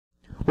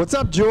What's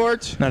up,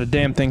 George? Not a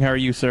damn thing. How are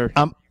you, sir?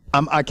 I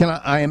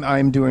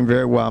am doing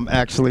very well. I'm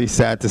actually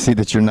sad to see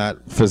that you're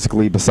not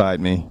physically beside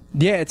me.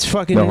 Yeah, it's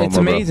fucking, it's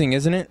amazing,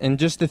 isn't it? And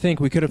just to think,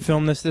 we could have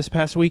filmed this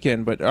past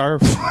weekend, but our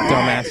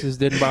dumbasses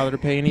didn't bother to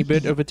pay any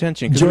bit of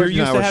attention. George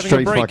and I were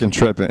straight fucking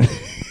tripping.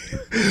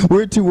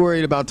 We're too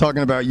worried about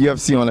talking about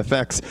UFC on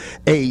FX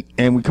 8,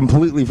 and we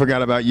completely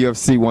forgot about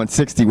UFC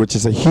 160, which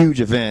is a huge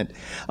event.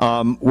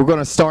 We're going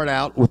to start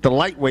out with the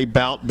lightweight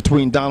bout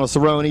between Donald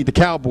Cerrone, the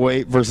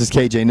Cowboy, versus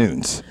KJ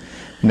Noons.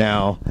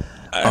 Now,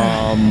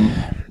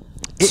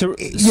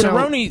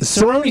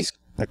 Cerrone's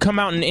come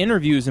out in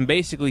interviews and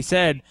basically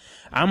said,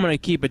 I'm going to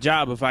keep a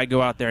job if I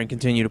go out there and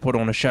continue to put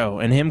on a show.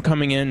 And him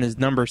coming in as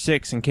number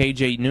 6 and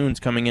KJ Noons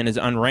coming in as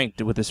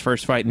unranked with his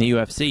first fight in the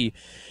UFC,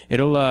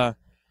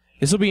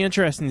 this will be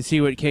interesting to see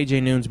what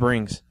KJ Noons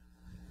brings.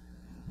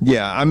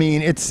 Yeah, I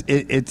mean, it's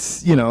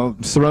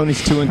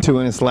Cerrone's 2-2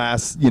 in his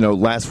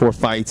last 4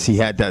 fights. He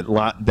had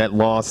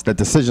that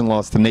decision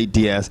loss to Nate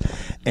Diaz,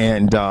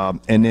 and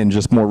then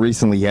just more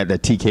recently he had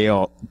that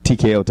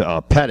TKO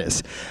to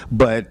Pettis.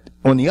 But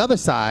on the other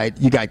side,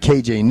 you got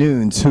KJ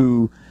Noons,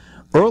 who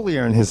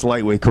earlier in his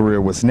lightweight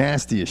career was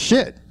nasty as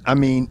shit. I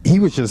mean, he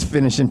was just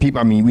finishing people.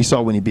 I mean, we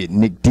saw when he beat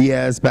Nick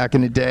Diaz back in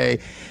the day,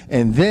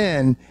 and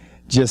then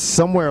just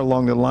somewhere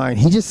along the line,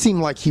 he just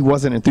seemed like he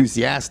wasn't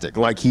enthusiastic.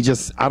 Like he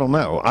just, I don't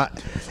know.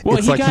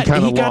 He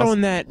got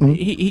on that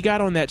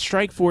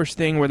Strikeforce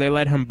thing where they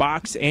let him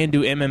box and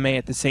do MMA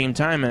at the same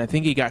time, and I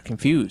think he got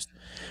confused.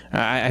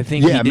 I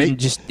think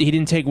he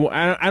didn't take.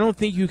 I don't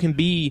think you can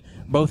be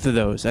both of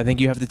those. I think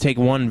you have to take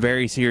one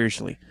very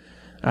seriously.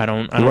 I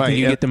don't think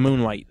you get the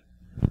moonlight.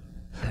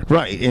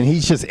 Right, and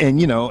he's just, and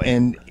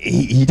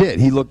he did.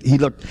 He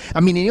looked.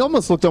 I mean, he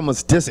almost looked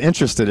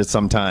disinterested at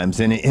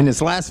sometimes. And in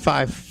his last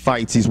 5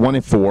 fights, he's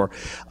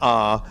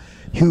 1-4.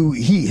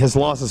 His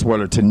losses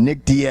were to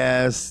Nick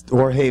Diaz,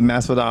 Jorge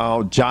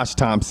Masvidal, Josh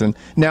Thompson.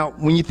 Now,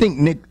 when you think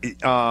Nick,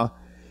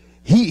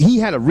 he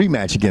had a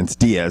rematch against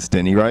Diaz,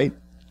 didn't he? Right?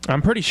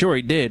 I'm pretty sure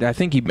he did. I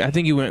think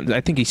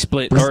he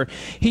split, or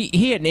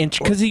he had an inch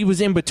because he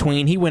was in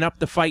between. He went up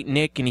to fight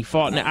Nick, and he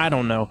fought. I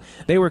don't know.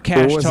 They were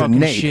cash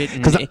talking shit.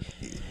 And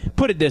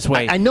put it this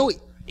way, I know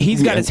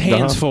he's got his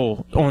hands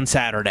full on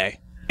Saturday,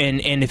 and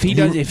if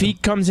he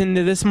comes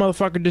into this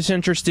motherfucker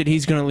disinterested,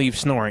 he's gonna leave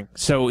snoring.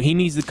 So he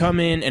needs to come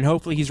in, and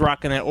hopefully he's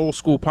rocking that old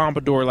school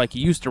pompadour like he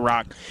used to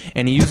rock,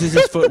 and he uses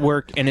his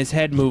footwork and his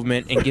head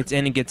movement and gets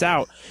in and gets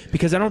out.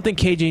 Because I don't think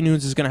KJ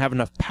Noons is gonna have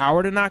enough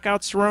power to knock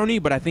out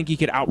Cerrone, but I think he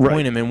could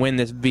outpoint him and win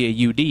this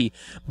via UD.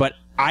 But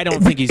I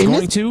don't think he's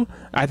going to.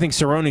 I think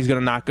Cerrone's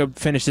gonna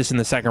finish this in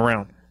the 2nd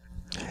round.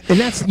 And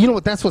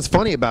that's what's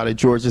funny about it,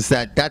 George, is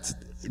that's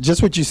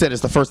just what you said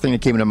is the first thing that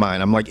came to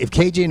mind. I'm like, if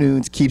KJ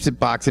Noons keeps it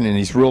boxing and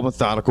he's real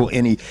methodical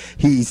and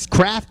he's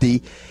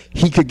crafty,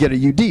 he could get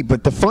a UD.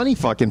 But the funny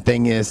fucking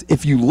thing is,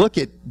 if you look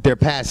at their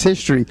past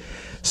history,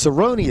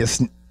 Cerrone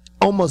is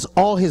almost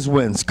all his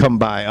wins come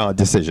by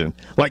decision.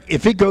 Like,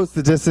 if it goes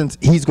the distance,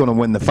 he's going to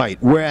win the fight.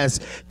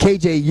 Whereas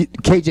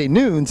KJ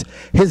Noons,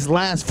 his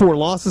last 4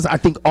 losses, I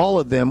think all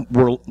of them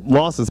were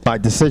losses by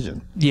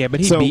decision. Yeah, but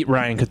he beat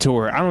Ryan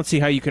Couture. I don't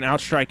see how you can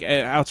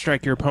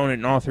outstrike your opponent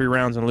in all 3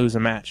 rounds and lose a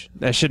match.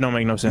 That shit don't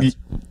make no sense.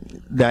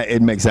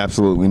 It makes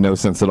absolutely no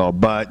sense at all.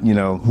 But,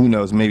 who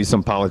knows? Maybe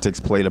some politics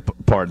played a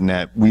part in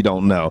that. We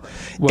don't know.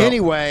 Well,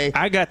 anyway,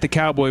 I got the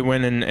Cowboy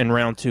winning in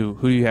round 2.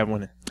 Who do you have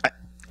winning?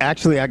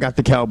 Actually, I got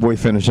the Cowboy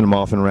finishing him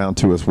off in round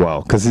 2 as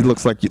well, because he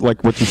looks like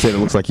what you said. It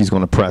looks like he's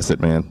going to press it,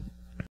 man.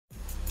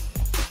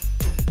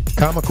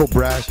 Comical,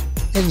 brash,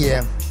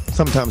 and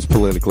sometimes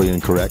politically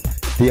incorrect.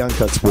 The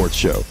Uncut Sports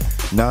Show,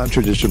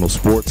 non-traditional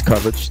sports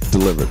coverage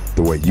delivered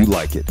the way you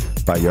like it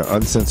by your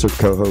uncensored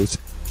co-hosts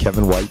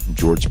Kevin White and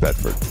George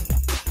Bedford.